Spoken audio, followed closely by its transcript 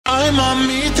Ay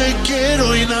mami, te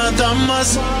quiero y nada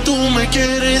más. Tú me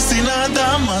quieres y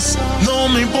nada más. No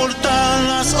me importan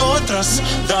las otras,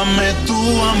 dame tu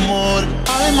amor.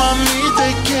 Ay mami,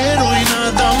 te quiero y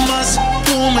nada más.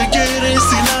 Tú me quieres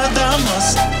y nada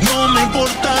más. No me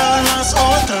importan las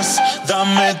otras,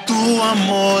 dame tu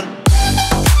amor.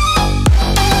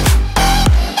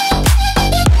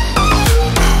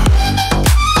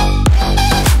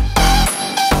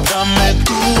 Dame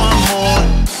tu amor.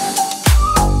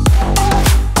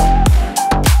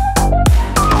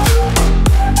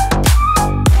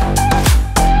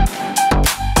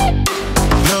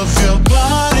 Love your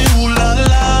body, ooh la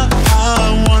la.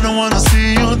 I wanna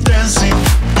see you dancing.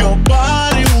 Your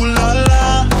body, ooh la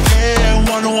la. Yeah,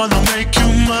 wanna make you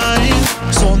mine.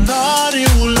 So naughty,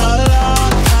 ooh la la.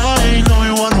 I know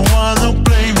you wanna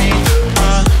play me.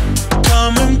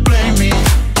 Come and play me,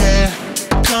 yeah.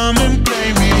 Come and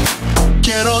play me.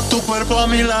 Quiero tu cuerpo a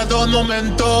mi lado un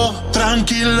momento.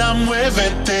 Tranquila,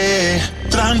 muévete.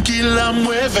 Tranquila,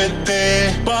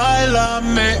 muévete.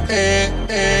 Báilame,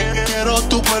 Quiero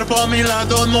tu cuerpo a mi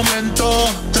lado un momento.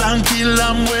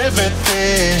 Tranquila,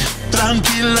 muévete.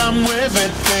 Tranquila,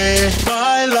 muévete.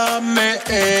 Báilame,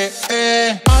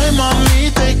 Ay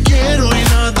mami, te quiero y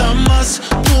nada más.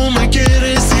 Tú me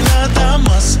quieres y nada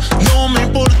más. No me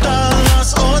importan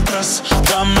las otras,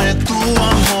 dame tu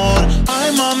amor.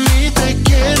 Ay mami, te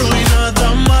quiero y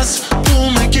nada más.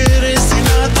 Tú me quieres y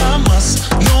nada más.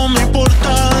 No me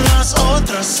importan las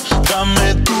otras,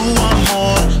 dame tu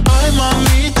amor. Ay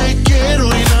mami, te quiero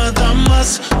y nada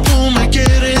más. Tú me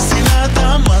quieres y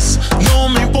nada más. No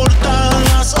me importan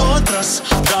las otras,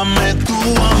 dame tu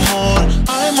amor.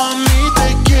 Ay mami, te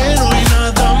quiero y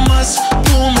nada más.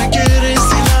 Tú me quieres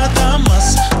y nada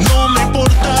más. No me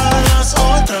importan las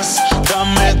otras,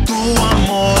 dame tu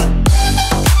amor.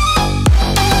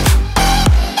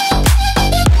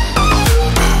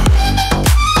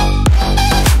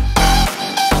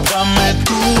 Dame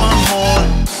tu amor.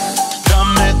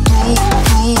 Dame tu,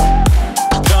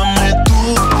 dame tu,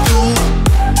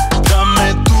 dame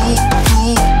tu,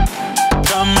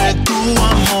 dame tu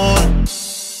amor.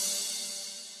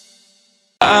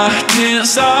 I can't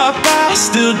stop, I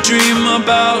still dream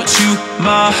about you.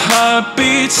 My heart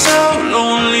beats so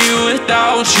lonely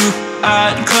without you.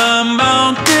 I'd climb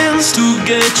mountains to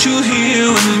get you here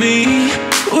with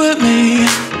me,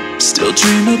 still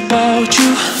dream about you.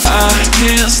 I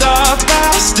can't stop,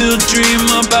 I still dream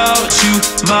about you.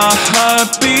 My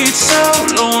heart beats so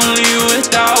lonely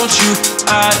without you.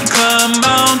 I'd climb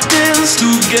mountains to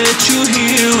get you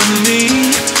here with me,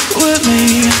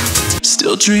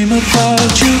 still dream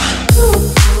about you.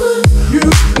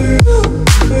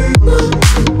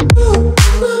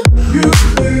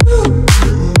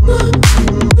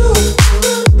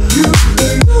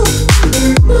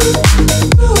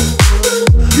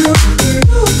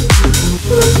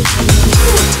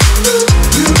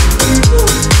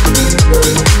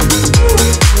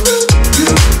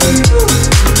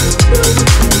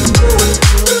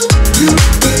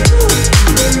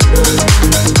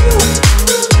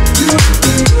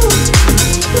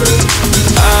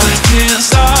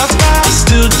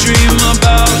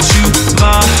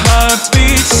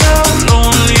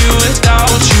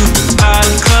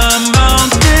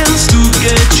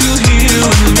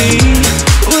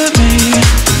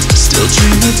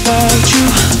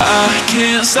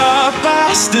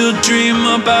 Dream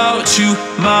about you.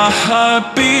 My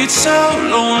heart beats so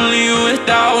lonely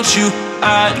without you.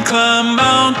 I'd climb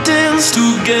mountains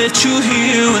to get you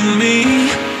here with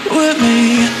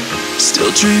me,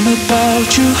 still dream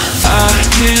about you. I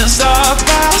can't stop,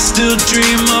 I still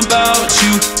dream about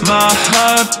you. My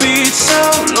heart beats so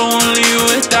lonely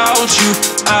without you.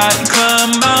 I'd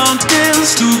climb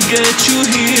mountains to get you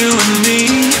here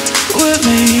with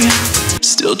me,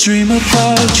 still dream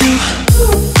about you.